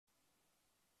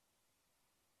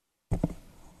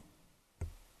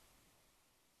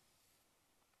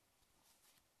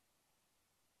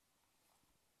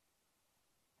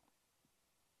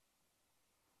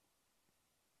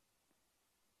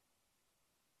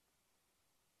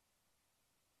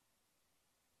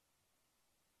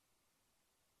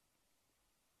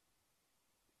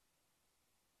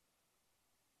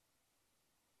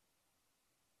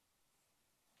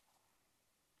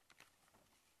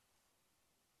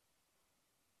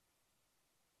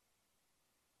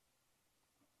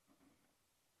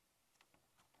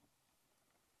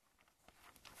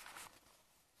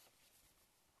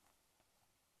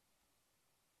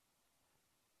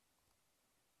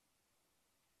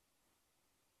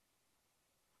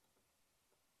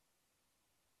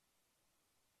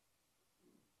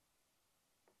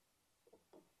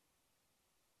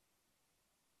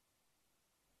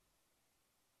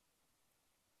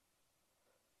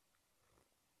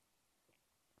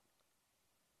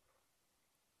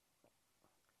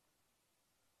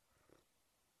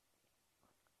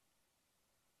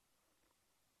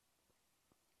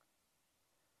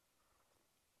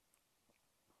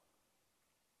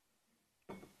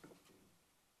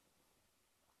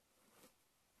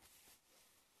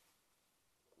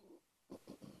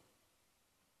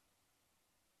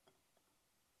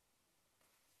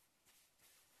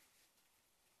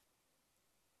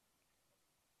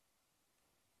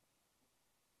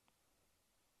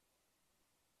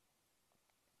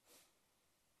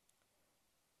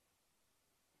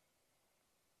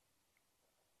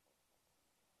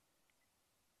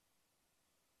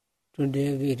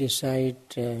Today we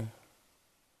recite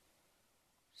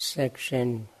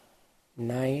section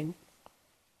 9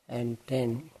 and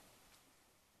 10.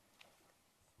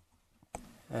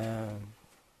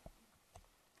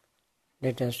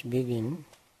 Let us begin.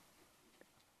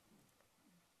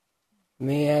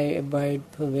 May I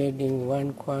abide pervading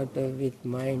one quarter with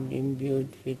mind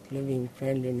imbued with loving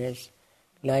friendliness,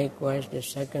 likewise the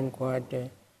second quarter,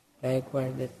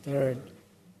 likewise the third,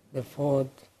 the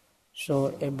fourth, so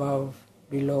above,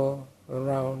 below,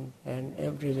 around, and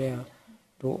everywhere,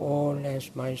 to all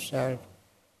as myself,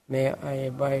 may I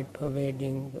abide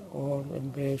pervading the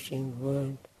all-embracing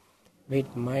world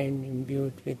with mind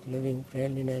imbued with loving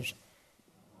friendliness,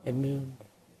 imbued,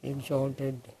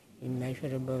 exalted,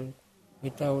 immeasurable,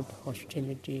 without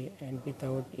hostility and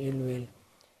without ill will.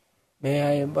 May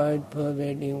I abide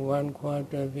pervading one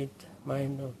quarter with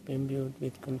mind imbued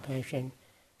with compassion,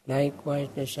 likewise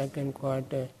the second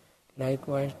quarter,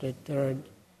 likewise the third,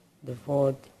 the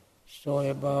fourth, so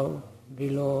above,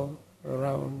 below,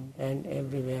 around, and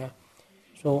everywhere,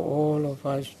 so all of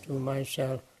us to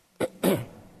myself,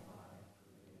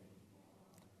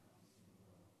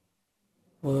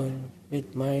 world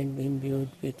with mind imbued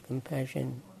with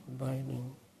compassion,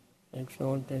 abiding,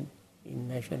 exalted,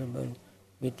 immeasurable,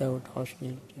 without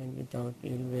hostility and without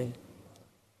ill will.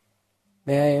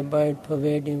 May I abide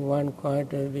pervading one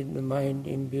quarter with the mind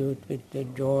imbued with the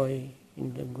joy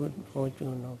in the good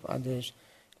fortune of others,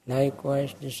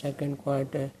 likewise the second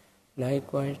quarter,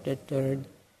 likewise the third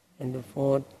and the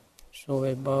fourth, so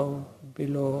above,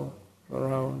 below,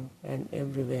 around and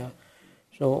everywhere,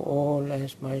 so all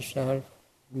as myself,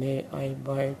 may I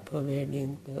abide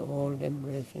pervading the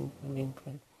all-embracing living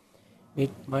friend, with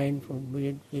mindful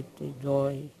with the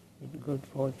joy, with good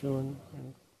fortune,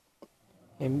 and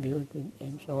imbued with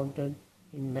exalted,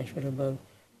 immeasurable,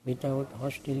 without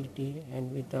hostility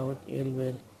and without ill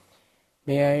will.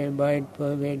 May I abide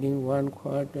pervading one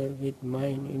quarter with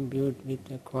mind imbued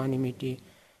with equanimity,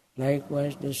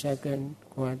 likewise the second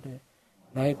quarter,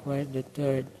 likewise the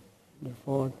third, the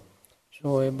fourth,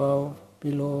 so above,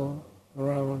 below,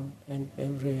 around and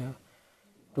everywhere,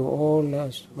 to all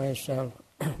as myself,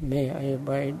 may I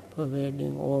abide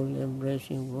pervading all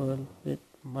embracing world with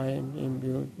mind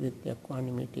imbued with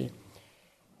equanimity,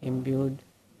 imbued,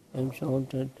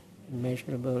 exalted,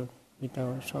 immeasurable,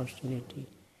 without hostility.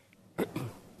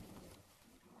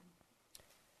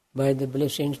 By the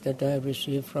blessings that I have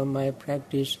received from my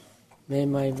practice, may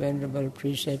my venerable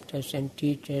preceptors and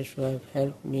teachers who have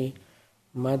helped me,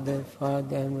 mother,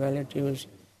 father and relatives,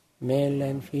 male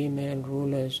and female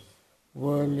rulers,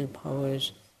 worldly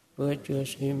powers,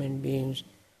 virtuous human beings,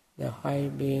 the high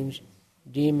beings,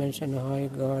 demons and high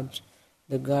gods,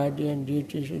 the guardian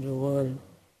deities of the world,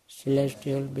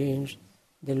 celestial beings,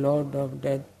 the Lord of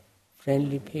death,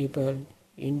 friendly people,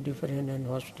 indifferent and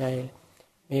hostile,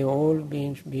 may all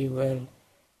beings be well.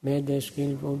 May the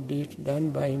skillful deeds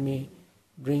done by me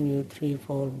bring you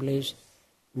threefold bliss.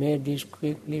 May this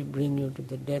quickly bring you to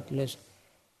the deathless.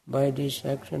 By this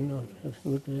action of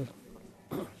goodwill,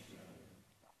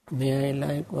 may I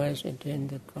likewise attain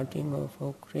the cutting off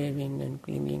of craving and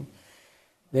clinging.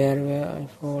 Wherever I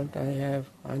fault I have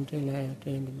until I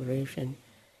attain liberation.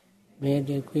 May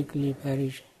they quickly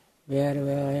perish.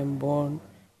 Wherever I am born,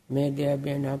 may there be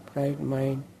an upright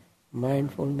mind,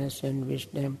 mindfulness and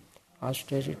wisdom,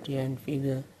 austerity and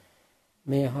figure.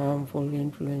 May harmful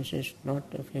influences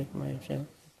not affect myself.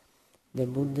 The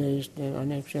Buddha is the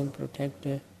unexcelled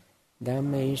protector.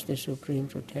 Dhamma is the supreme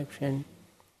protection.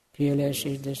 Fearless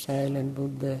is the silent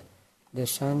Buddha. The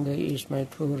Sangha is my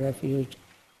true refuge.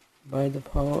 By the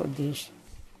power of this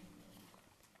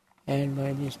and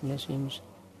by these blessings,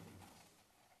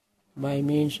 by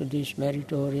means of these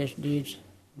meritorious deeds,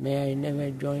 may I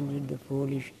never join with the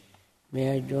foolish.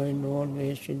 May I join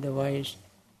always with the wise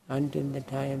until the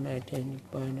time I attain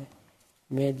Nibbana.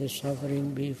 May the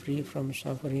suffering be free from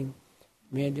suffering.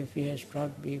 May the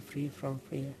fear-struck be free from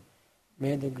fear.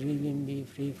 May the grieving be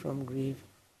free from grief.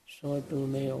 So too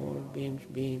may all beings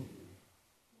be.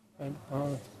 And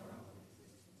all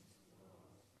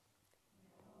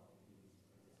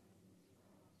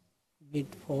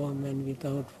with form and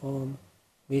without form,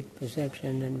 with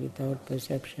perception and without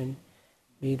perception,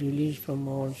 be released from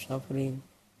all suffering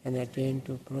and attain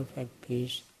to perfect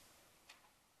peace.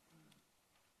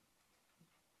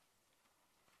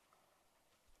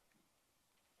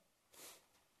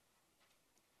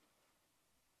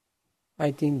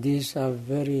 I think these are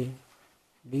very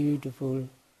beautiful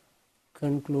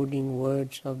concluding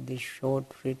words of this short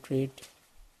retreat.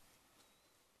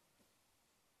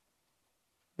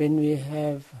 When we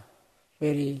have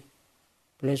very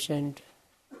pleasant,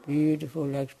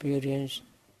 beautiful experience,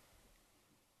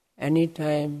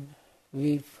 anytime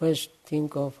we first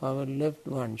think of our loved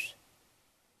ones,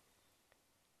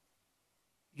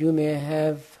 you may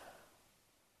have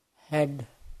had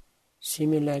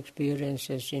similar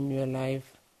experiences in your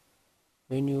life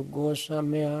when you go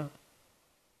somewhere,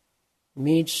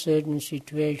 meet certain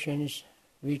situations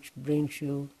which brings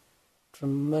you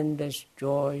tremendous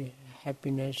joy,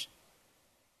 happiness,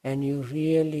 and you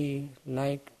really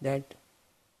like that.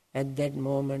 At that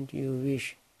moment you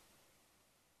wish,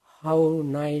 how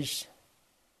nice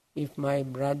if my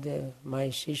brother, my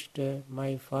sister,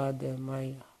 my father,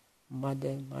 my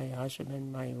mother, my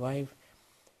husband, my wife,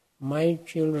 my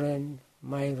children,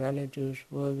 my relatives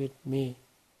were with me.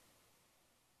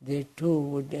 They too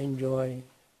would enjoy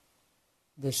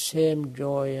the same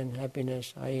joy and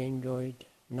happiness I enjoyed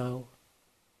now.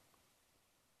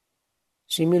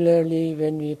 Similarly,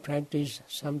 when we practice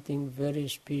something very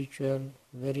spiritual,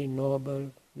 very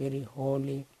noble, very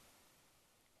holy,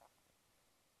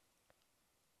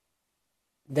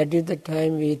 that is the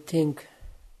time we think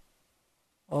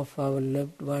of our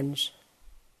loved ones,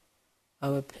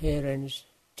 our parents,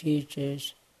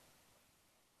 teachers,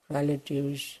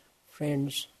 relatives,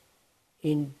 friends,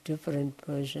 indifferent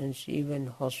persons, even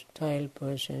hostile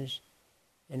persons,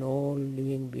 and all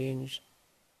living beings,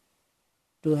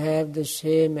 to have the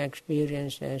same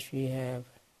experience as we have.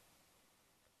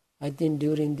 I think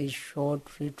during this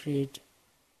short retreat,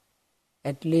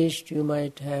 at least you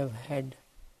might have had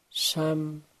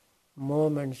some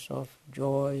moments of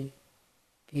joy,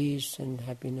 peace and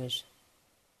happiness.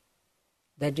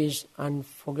 That is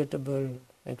unforgettable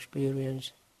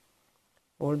experience.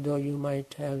 Although you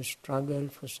might have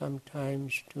struggled for some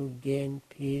times to gain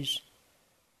peace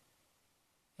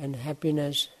and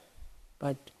happiness,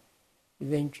 but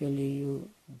eventually you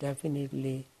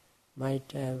definitely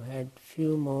might have had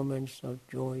few moments of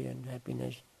joy and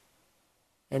happiness,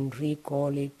 and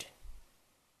recall it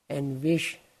and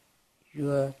wish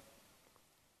your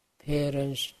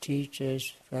parents,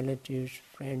 teachers, relatives,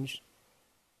 friends,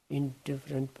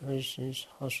 indifferent persons,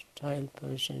 hostile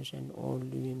persons and all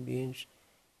living beings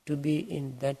to be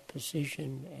in that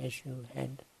position as you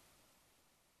had.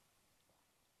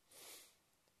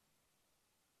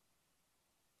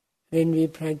 When we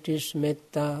practice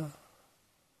metta,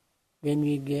 when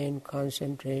we gain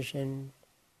concentration,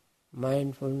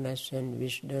 mindfulness and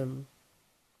wisdom,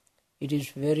 it is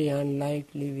very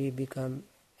unlikely we become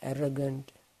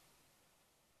arrogant,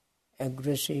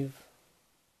 aggressive,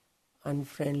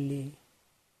 unfriendly.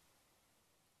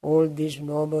 All these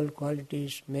noble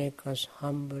qualities make us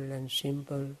humble and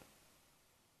simple.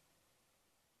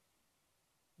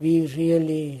 We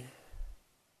really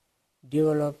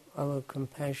develop our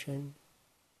compassion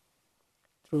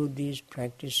through these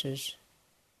practices.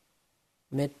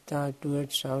 Metta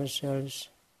towards ourselves,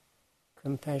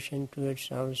 compassion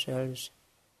towards ourselves,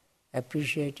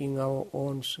 appreciating our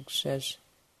own success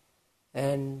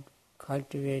and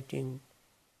cultivating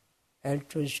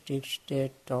altruistic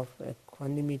state of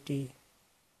equanimity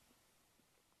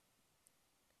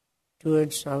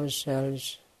towards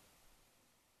ourselves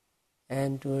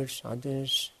and towards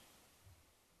others.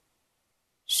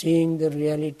 Seeing the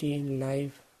reality in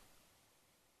life,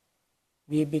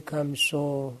 we become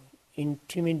so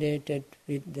intimidated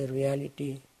with the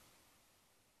reality.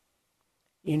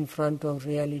 In front of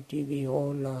reality, we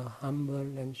all are humble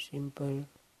and simple.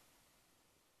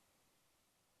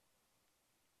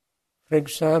 For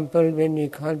example, when we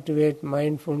cultivate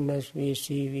mindfulness, we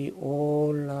see we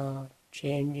all are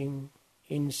changing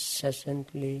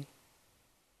incessantly,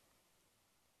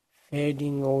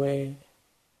 fading away,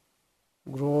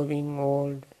 growing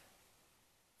old,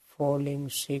 falling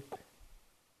sick,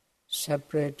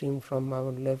 separating from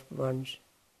our loved ones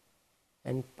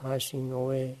and passing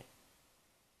away.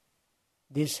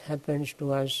 This happens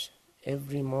to us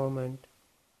every moment.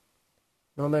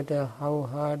 No matter how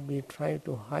hard we try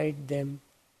to hide them,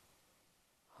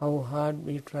 how hard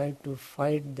we try to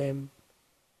fight them,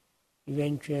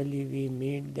 eventually we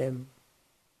meet them,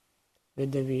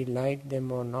 whether we like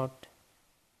them or not.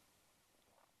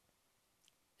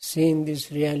 Seeing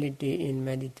this reality in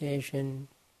meditation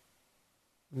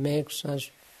makes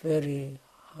us very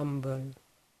humble,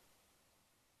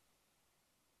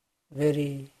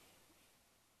 very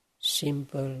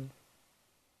simple,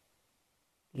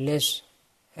 less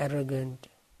arrogant,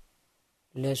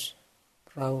 less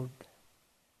proud.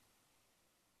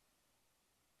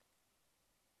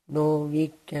 Nor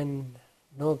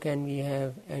can we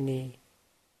have any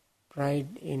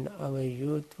pride in our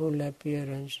youthful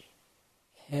appearance,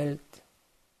 health,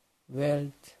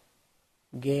 wealth,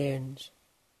 gains,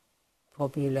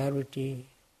 popularity.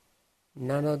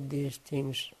 None of these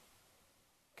things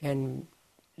can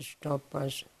stop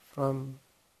us from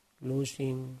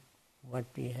losing what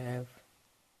we have.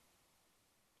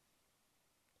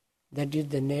 That is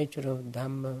the nature of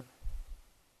Dhamma.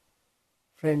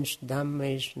 Friends,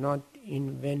 Dhamma is not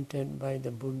invented by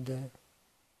the Buddha.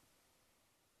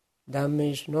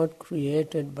 Dhamma is not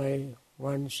created by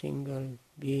one single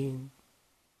being.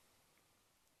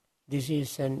 This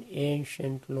is an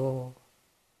ancient law,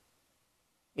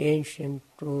 ancient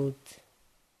truth,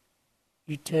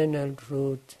 eternal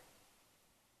truth,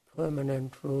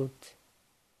 permanent truth.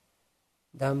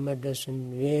 Dhamma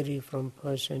doesn't vary from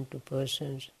person to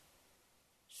person,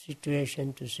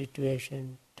 situation to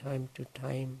situation, time to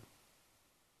time.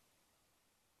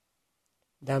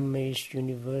 Dhamma is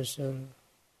universal,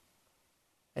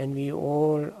 and we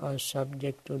all are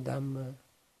subject to Dhamma.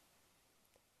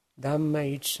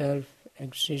 Dhamma itself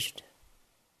exists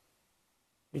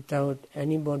without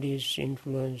anybody's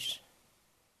influence.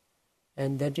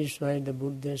 And that is why the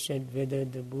Buddha said, whether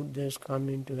the Buddhas come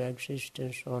into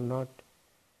existence or not,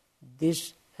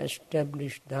 this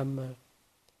established Dhamma,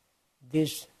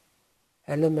 this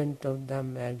element of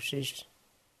Dhamma exists.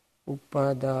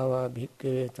 Uppadava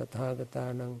bhikkhave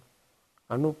tathagatanang,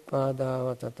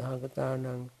 anupadava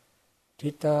tathagatanang,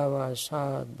 titava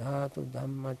sa dhatu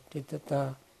dhamma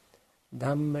titata,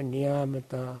 dhamma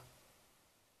niyamata,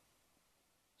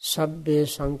 sabbe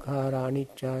sankhara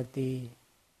anicchati,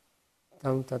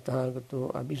 tang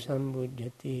tathagato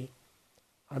abhisambhujyati,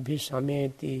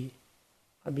 abhisameti,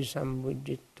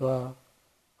 abhisambhujyitva,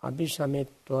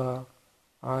 abhisametva,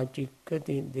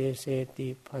 achikkati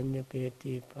deseti,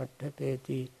 panyapeti,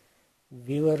 patthapeti,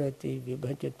 vivarati,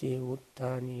 vibhajati,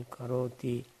 uttani,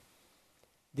 karoti.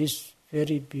 This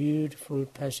very beautiful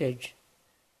passage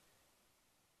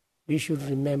we should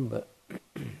remember.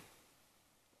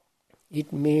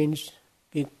 It means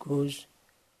because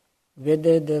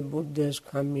whether the Buddhas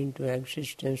come into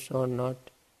existence or not,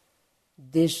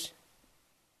 this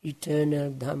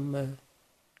eternal Dhamma,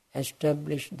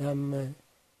 established Dhamma,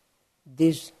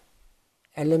 this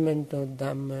element of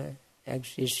Dhamma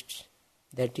exists.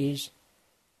 That is,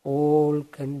 all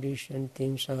conditioned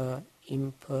things are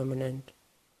impermanent.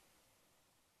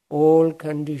 All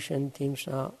conditioned things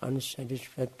are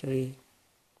unsatisfactory.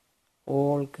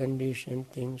 All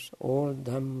conditioned things, all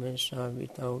Dhammas are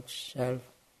without self.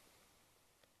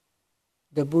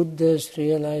 The Buddhas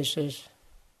realize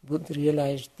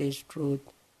this truth,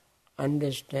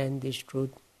 understand this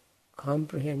truth,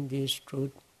 comprehend this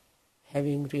truth.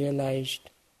 Having realized,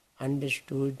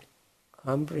 understood,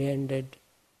 comprehended,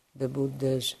 the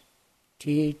Buddhas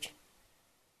teach,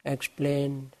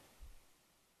 explain,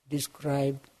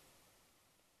 describe,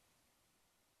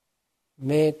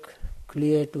 make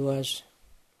clear to us.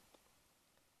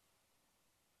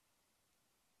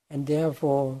 And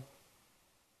therefore,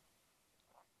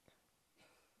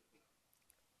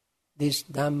 this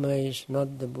Dhamma is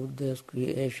not the Buddha's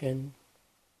creation.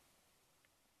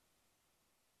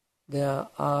 There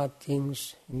are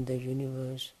things in the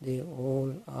universe, they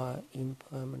all are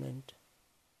impermanent.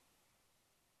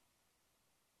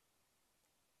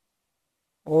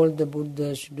 All the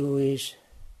Buddhas do is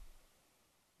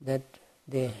that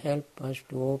they help us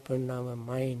to open our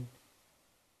mind.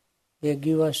 They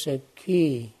give us a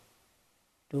key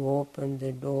to open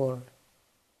the door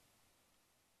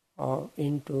or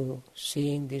into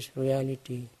seeing this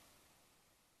reality.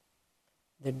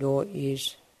 The door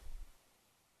is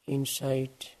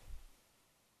insight,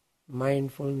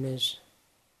 mindfulness,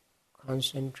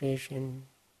 concentration,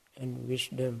 and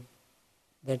wisdom.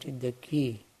 That is the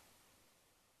key.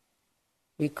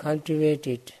 We cultivate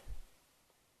it.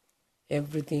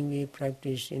 Everything we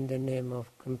practice in the name of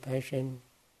compassion,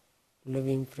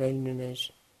 loving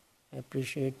friendliness,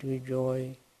 appreciative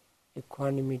joy,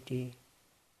 equanimity,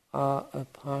 are a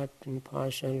part and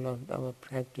parcel of our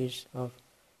practice of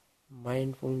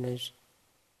mindfulness,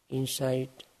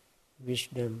 insight,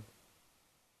 wisdom.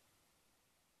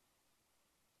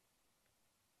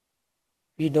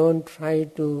 We don't try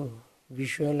to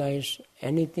visualize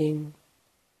anything,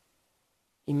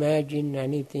 imagine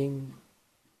anything,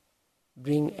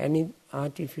 bring any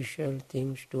artificial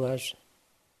things to us.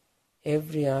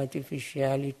 Every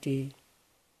artificiality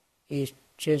is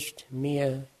just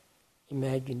mere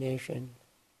imagination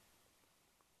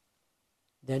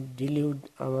that delude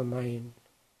our mind.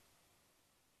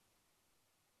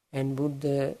 And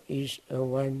Buddha is a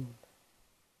one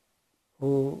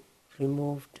who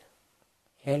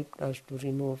helped us to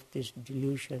remove this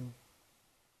delusion.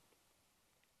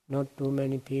 Not too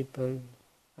many people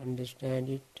understand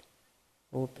it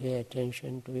or pay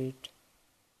attention to it.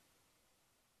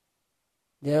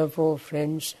 Therefore,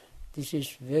 friends, this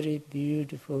is very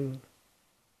beautiful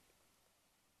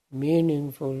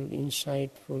meaningful,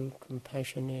 insightful,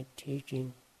 compassionate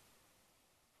teaching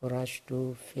for us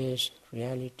to face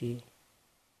reality,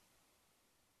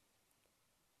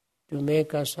 to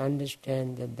make us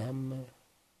understand the Dhamma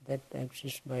that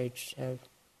exists by itself.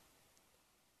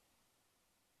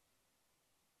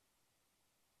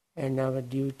 And our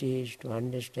duty is to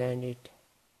understand it.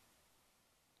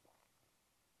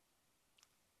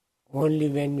 Only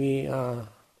when we are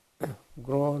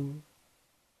grown,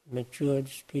 matured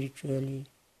spiritually,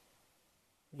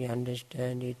 we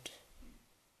understand it.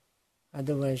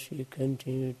 Otherwise we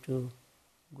continue to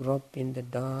grope in the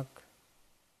dark,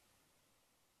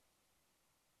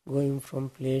 going from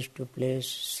place to place,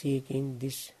 seeking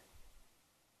this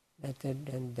method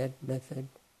and that method,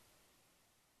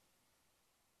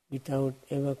 without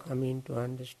ever coming to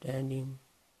understanding.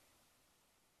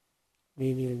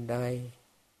 We will die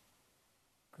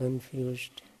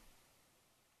confused,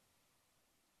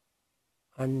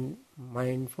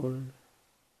 unmindful.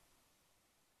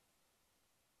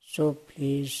 So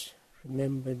please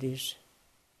remember this.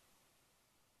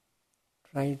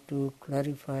 Try to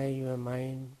clarify your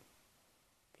mind,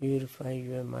 purify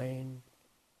your mind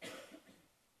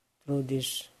through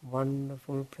this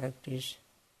wonderful practice.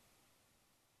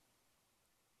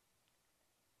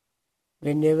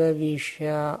 Whenever we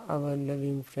share our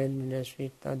loving friendliness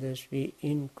with others, we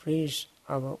increase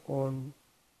our own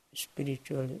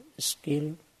spiritual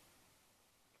skill.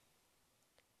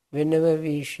 Whenever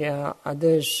we share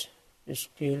others'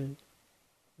 skill,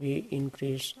 we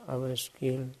increase our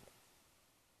skill.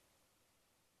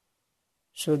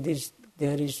 So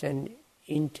there is an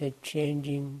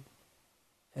interchanging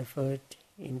effort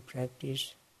in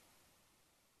practice.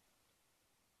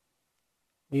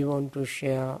 We want to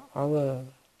share our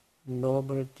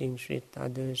noble things with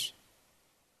others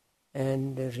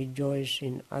and rejoice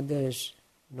in others'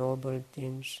 noble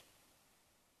things.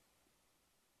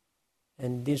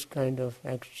 And this kind of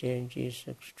exchange is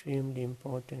extremely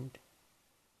important.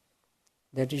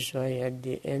 That is why at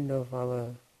the end of our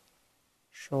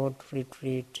short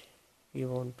retreat, we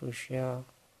want to share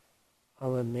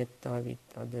our metta with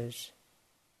others.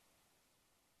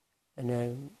 And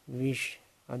I wish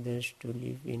others to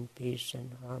live in peace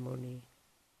and harmony.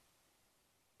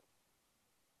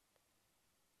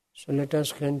 So let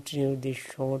us continue this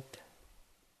short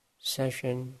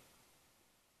session.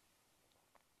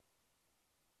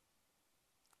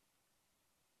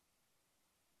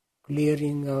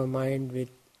 Clearing our mind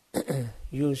with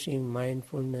using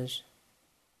mindfulness,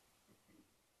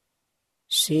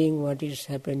 seeing what is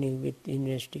happening with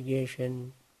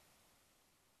investigation,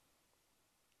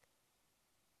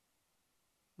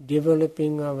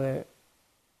 developing our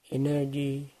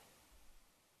energy,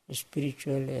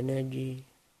 spiritual energy,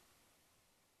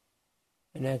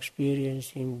 and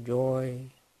experiencing joy,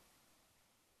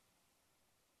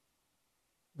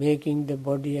 making the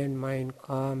body and mind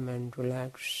calm and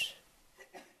relaxed,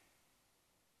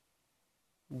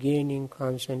 gaining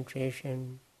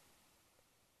concentration,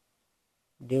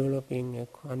 developing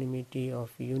equanimity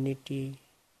of unity.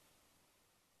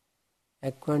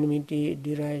 Equanimity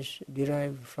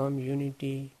derived from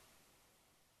unity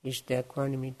is the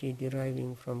equanimity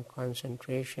deriving from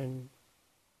concentration.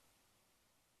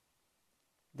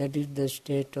 That is the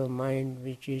state of mind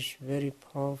which is very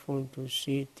powerful to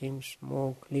see things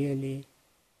more clearly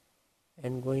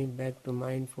and going back to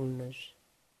mindfulness.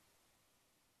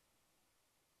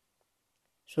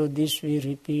 So this we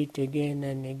repeat again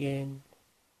and again,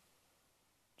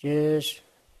 just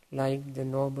like the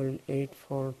Noble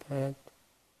Eightfold Path.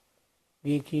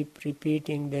 We keep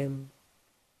repeating them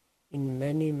in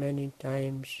many, many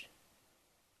times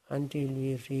until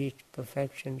we reach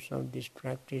perfections of this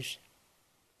practice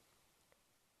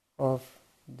of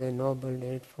the Noble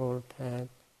Eightfold Path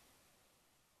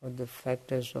or the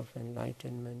factors of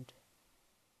enlightenment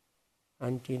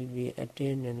until we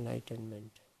attain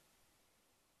enlightenment.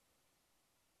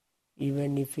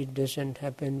 Even if it doesn't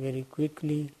happen very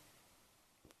quickly,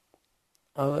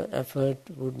 our effort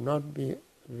would not be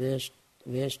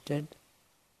wasted.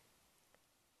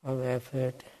 Our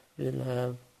effort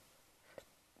will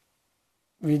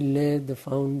lay the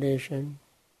foundation,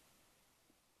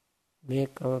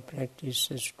 make our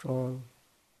practices strong,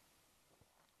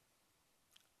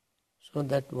 so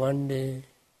that one day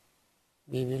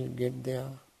we will get there.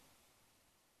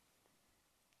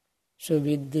 So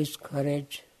with this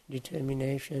courage,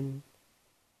 determination,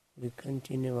 we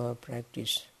continue our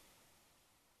practice.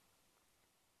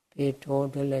 Pay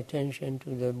total attention to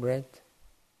the breath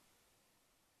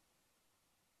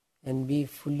and be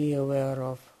fully aware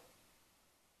of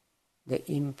the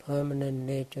impermanent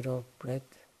nature of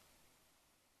breath.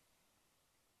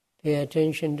 Pay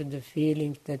attention to the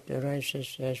feelings that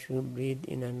arises as you breathe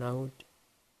in and out,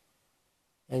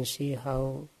 and see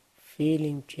how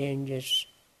feeling changes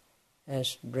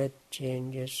as breath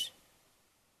changes.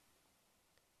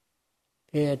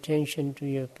 Pay attention to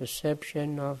your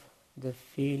perception of the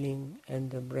feeling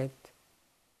and the breath,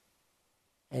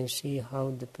 and see how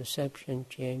the perception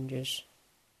changes.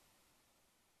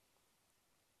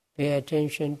 Pay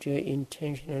attention to your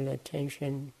intentional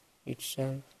attention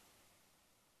itself,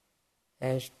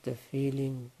 as the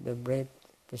feeling, the breath,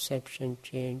 perception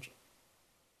change.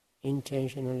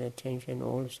 Intentional attention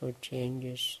also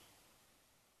changes.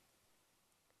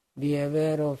 Be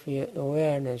aware of your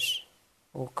awareness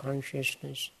or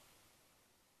consciousness,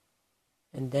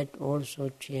 and that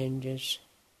also changes.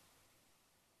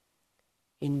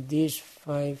 In these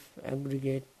 5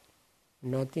 aggregate,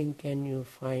 nothing can you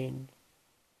find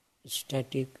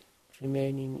static,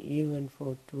 remaining even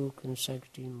for 2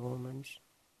 consecutive moments.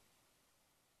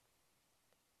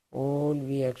 All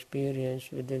we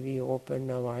experience, whether we open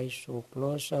our eyes or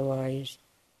close our eyes,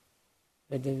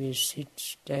 whether we sit,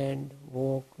 stand,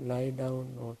 walk, lie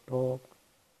down or talk,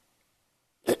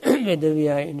 whether we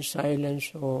are in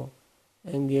silence or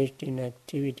engaged in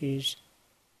activities,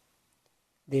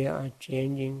 they are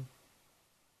changing.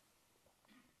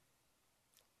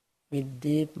 With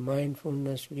deep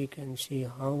mindfulness, we can see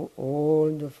how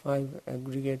all the 5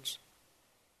 aggregates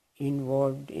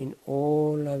involved in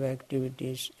all our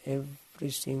activities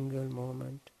every single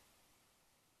moment,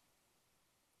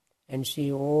 and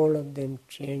see all of them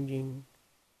changing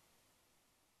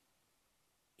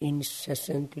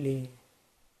incessantly.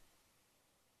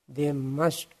 They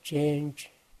must change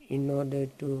in order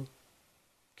to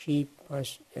keep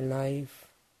us alive.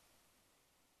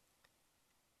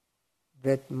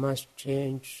 Breath must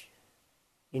change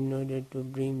in order to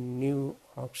bring new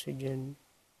oxygen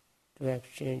to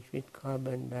exchange with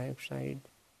carbon dioxide.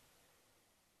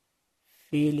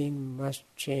 Feeling must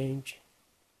change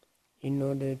in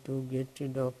order to get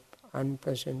rid of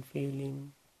unpleasant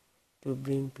feeling, to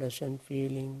bring pleasant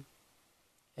feeling,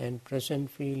 and pleasant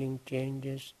feeling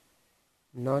changes.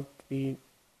 Not we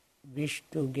wish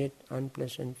to get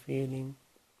unpleasant feeling.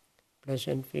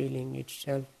 Pleasant feeling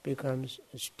itself becomes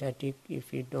static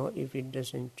if it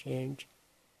doesn't change.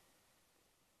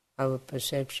 Our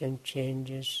perception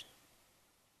changes.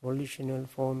 Volitional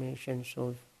formations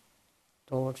of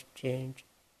thoughts change.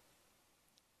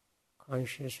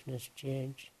 Consciousness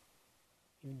change.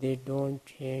 If they don't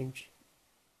change,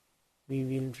 we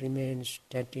will remain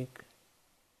static,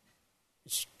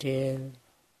 stale,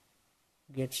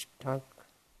 get stuck.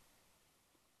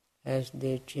 As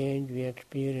they change, we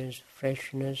experience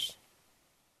freshness,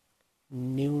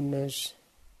 newness,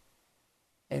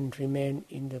 and remain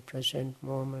in the present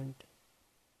moment,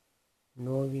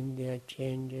 knowing their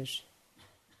changes,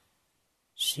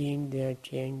 seeing their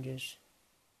changes.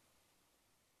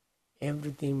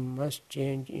 Everything must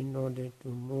change in order to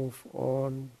move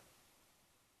on.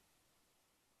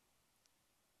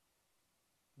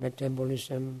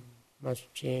 Metabolism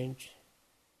must change.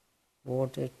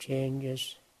 Water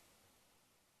changes.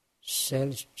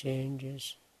 Cells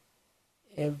changes.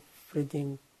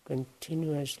 Everything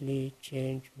continuously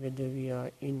change, whether we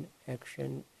are in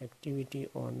action, activity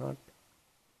or not,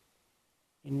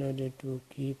 in order to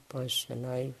keep us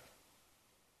alive,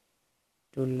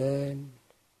 to learn,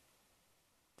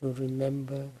 to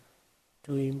remember,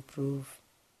 to improve,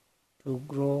 to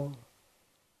grow,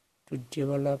 to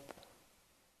develop.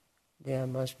 There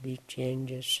must be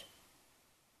changes.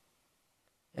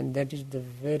 And that is the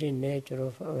very nature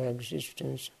of our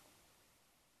existence.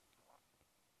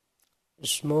 A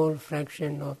small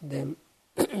fraction of them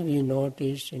we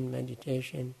notice in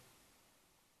meditation,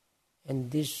 and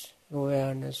this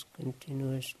awareness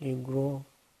continuously grows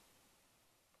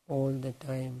all the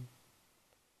time.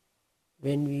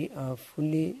 When we are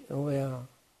fully aware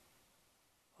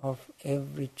of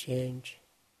every change,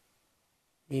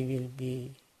 we will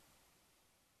be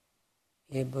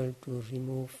able to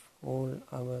remove all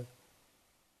our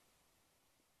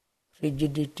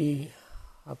rigidity,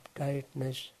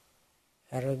 uptightness,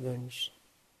 arrogance,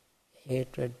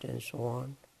 hatred and so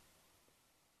on,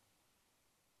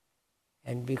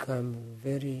 and become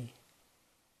very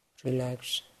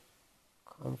relaxed,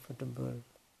 comfortable,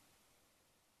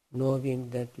 knowing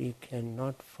that we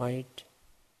cannot fight.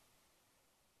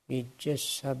 We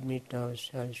just submit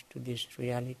ourselves to this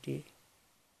reality,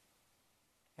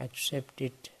 accept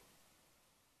it,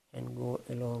 and go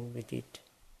along with it.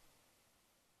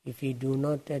 If we do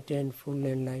not attain full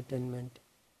enlightenment,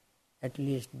 at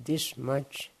least this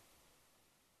much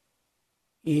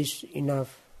is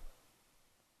enough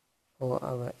for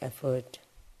our effort,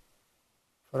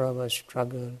 for our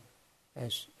struggle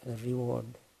as a reward.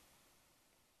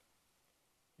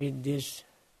 With this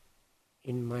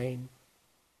in mind,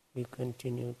 we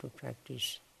continue to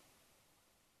practice.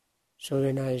 So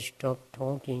when I stop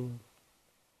talking,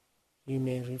 you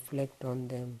may reflect on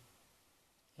them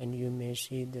and you may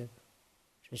see the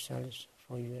results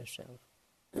for yourself.